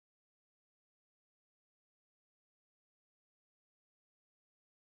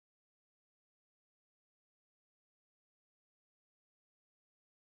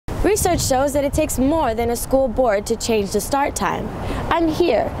Research shows that it takes more than a school board to change the start time. I'm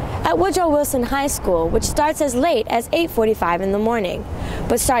here at Woodrow Wilson High School, which starts as late as 8:45 in the morning.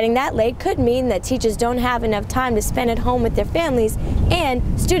 But starting that late could mean that teachers don't have enough time to spend at home with their families, and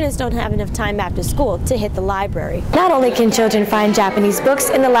students don't have enough time after school to hit the library. Not only can children find Japanese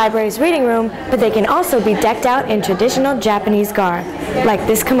books in the library's reading room, but they can also be decked out in traditional Japanese garb, like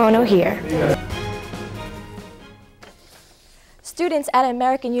this kimono here. Students at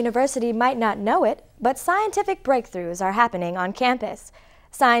American University might not know it, but scientific breakthroughs are happening on campus.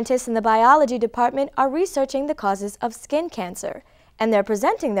 Scientists in the biology department are researching the causes of skin cancer, and they're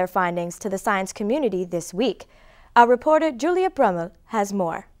presenting their findings to the science community this week. Our reporter Julia Brummel has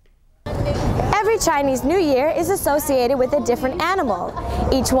more. Every Chinese New Year is associated with a different animal.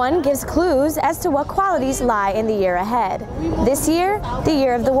 Each one gives clues as to what qualities lie in the year ahead. This year, the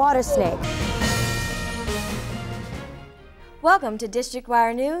year of the water snake. Welcome to District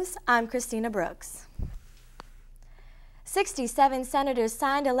Wire News. I'm Kristina Brooks. 67 senators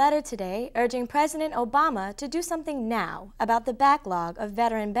signed a letter today urging President Obama to do something now about the backlog of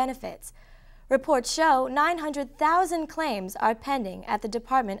veteran benefits. Reports show 900,000 claims are pending at the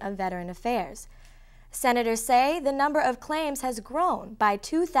Department of Veteran Affairs. Senators say the number of claims has grown by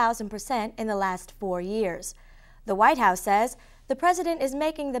 2,000% in the last 4 years. The White House says the president is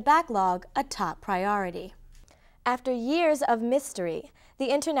making the backlog a top priority. After years of mystery, the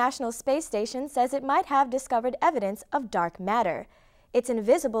International Space Station says it might have discovered evidence of dark matter. It's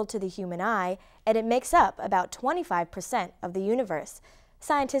invisible to the human eye, and it makes up about 25% of the universe.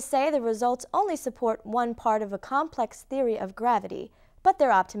 Scientists say the results only support one part of a complex theory of gravity, but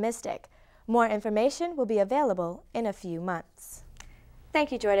they're optimistic. More information will be available in a few months.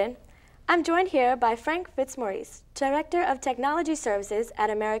 Thank you, Jordan. I'm joined here by Frank Fitzmaurice, Director of Technology Services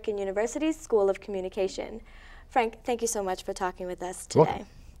at American University's School of Communication. Frank, thank you so much for talking with us today.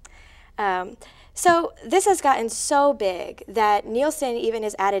 So this has gotten so big that Nielsen even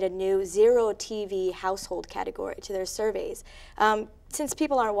has added a new zero TV household category to their surveys. Since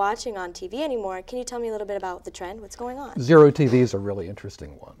people aren't watching on TV anymore, can you tell me a little bit about the trend? What's going on? Zero TV is a really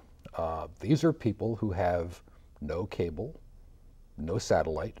interesting one. These are people who have no cable, no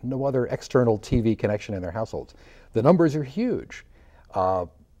satellite, no other external TV connection in their households. The numbers are huge.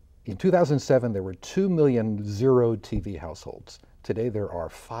 In 2007, there were 2 million zero TV households. Today, there are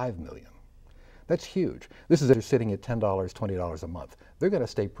 5 million. That's huge. This is if they're sitting at $10, $20 a month. They're going to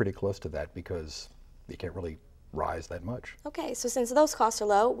stay pretty close to that because they can't really rise that much. Okay, so since those costs are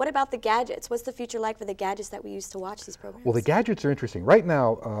low, what about the gadgets? What's the future like for the gadgets that we use to watch these programs? Well, the gadgets are interesting. Right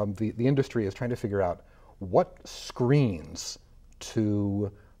now, the industry is trying to figure out what screens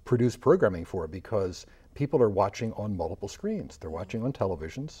to produce programming for, because people are watching on multiple screens. They're watching on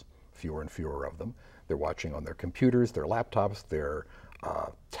televisions, fewer and fewer of them. They're watching on their computers, their laptops, their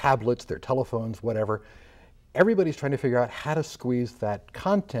tablets, their telephones, whatever. Everybody's trying to figure out how to squeeze that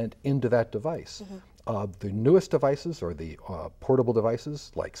content into that device. The newest devices, or the portable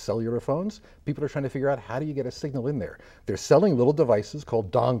devices like cellular phones, people are trying to figure out how do you get a signal in there. They're selling little devices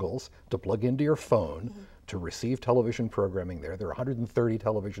called dongles to plug into your phone to receive television programming there. There are 130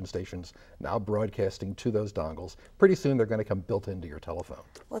 television stations now broadcasting to those dongles. Pretty soon they're going to come built into your telephone.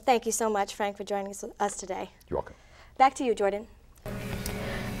 Well, thank you so much, Frank, for joining us today. You're welcome. Back to you, Jordan.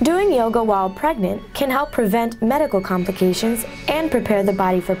 Doing yoga while pregnant can help prevent medical complications and prepare the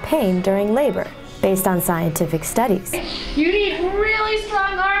body for pain during labor, based on scientific studies. You need really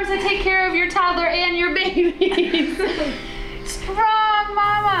strong arms to take care of your toddler and your babies. Strong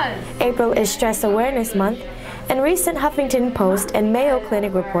mamas! April is Stress Awareness Month, and recent Huffington Post and Mayo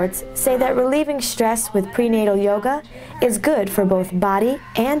Clinic reports say that relieving stress with prenatal yoga is good for both body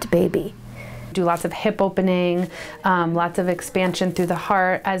and baby. Do lots of hip opening, lots of expansion through the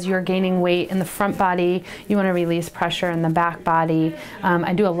heart. As you're gaining weight in the front body, you want to release pressure in the back body.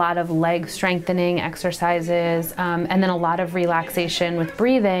 I do a lot of leg strengthening exercises, and then a lot of relaxation with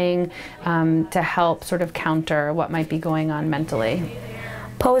breathing to help sort of counter what might be going on mentally.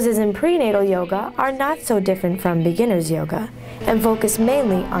 Poses in prenatal yoga are not so different from beginner's yoga and focus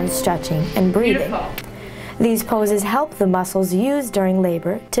mainly on stretching and breathing. Beautiful. These poses help the muscles used during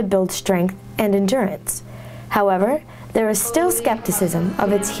labor to build strength and endurance. However, there is still skepticism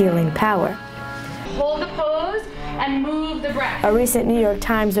of its healing power. Hold the pose and move the breath. A recent New York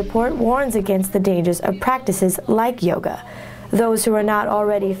Times report warns against the dangers of practices like yoga. Those who are not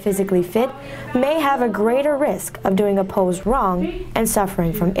already physically fit may have a greater risk of doing a pose wrong and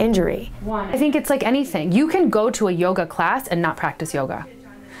suffering from injury. I think it's like anything. You can go to a yoga class and not practice yoga.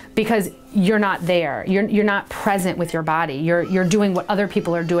 because you're not there. You're not present with your body. You're doing what other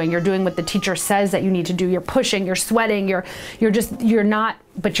people are doing. You're doing what the teacher says that you need to do. You're pushing, you're sweating, you're not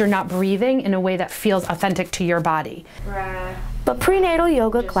breathing in a way that feels authentic to your body. But prenatal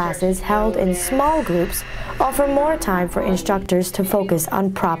yoga classes held in small groups offer more time for instructors to focus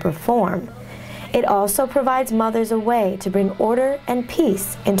on proper form. It also provides mothers a way to bring order and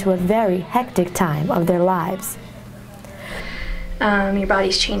peace into a very hectic time of their lives. Your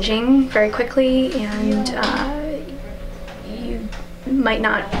body's changing very quickly, and you might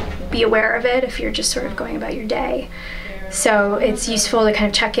not be aware of it if you're just sort of going about your day. So it's useful to kind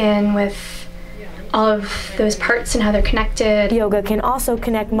of check in with all of those parts and how they're connected. Yoga can also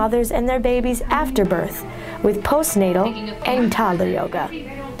connect mothers and their babies after birth with postnatal and toddler yoga.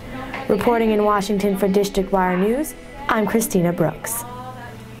 Reporting in Washington for District Wire News, I'm Kristina Brooks.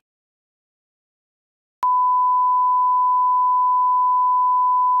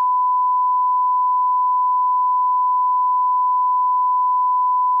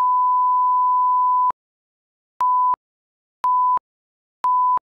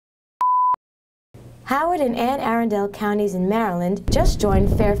 Howard and Anne Arundel counties in Maryland just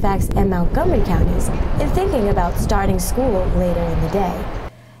joined Fairfax and Montgomery counties in thinking about starting school later in the day.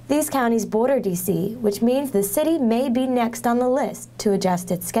 These counties border D.C., which means the city may be next on the list to adjust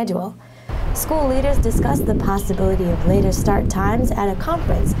its schedule. School leaders discussed the possibility of later start times at a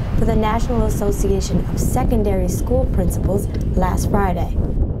conference for the National Association of Secondary School Principals last Friday.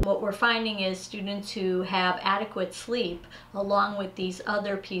 What we're finding is students who have adequate sleep, along with these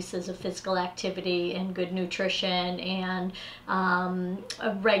other pieces of physical activity and good nutrition and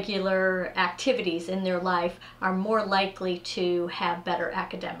regular activities in their life, are more likely to have better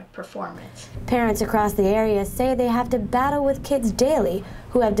academic performance. Parents across the area say they have to battle with kids daily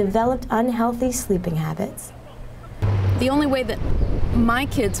who have developed unhealthy sleeping habits. The only way that my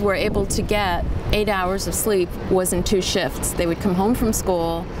kids were able to get 8 hours of sleep was in 2 shifts. They would come home from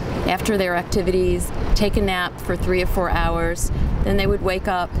school after their activities, take a nap for 3 or 4 hours, then they would wake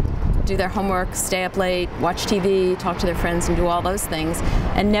up, do their homework, stay up late, watch TV, talk to their friends, and do all those things.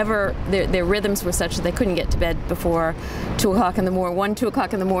 And never, their rhythms were such that they couldn't get to bed before 2 o'clock in the morning, 1, 2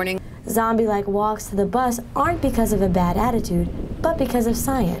 o'clock in the morning. Zombie-like walks to the bus aren't because of a bad attitude, but because of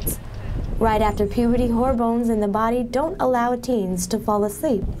science. Right after puberty, hormones in the body don't allow teens to fall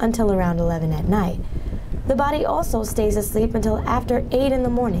asleep until around 11 at night. The body also stays asleep until after 8 in the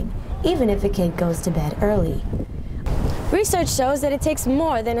morning, even if a kid goes to bed early. Research shows that it takes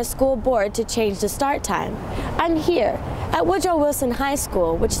more than a school board to change the start time. I'm here at Woodrow Wilson High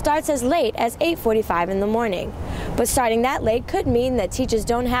School, which starts as late as 8:45 in the morning. But starting that late could mean that teachers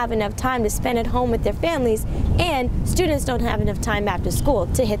don't have enough time to spend at home with their families, and students don't have enough time after school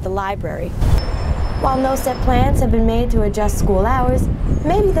to hit the library. While no set plans have been made to adjust school hours,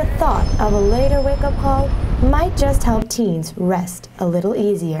 maybe the thought of a later wake-up call might just help teens rest a little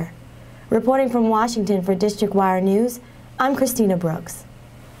easier. Reporting from Washington for District Wire News, I'm Kristina Brooks.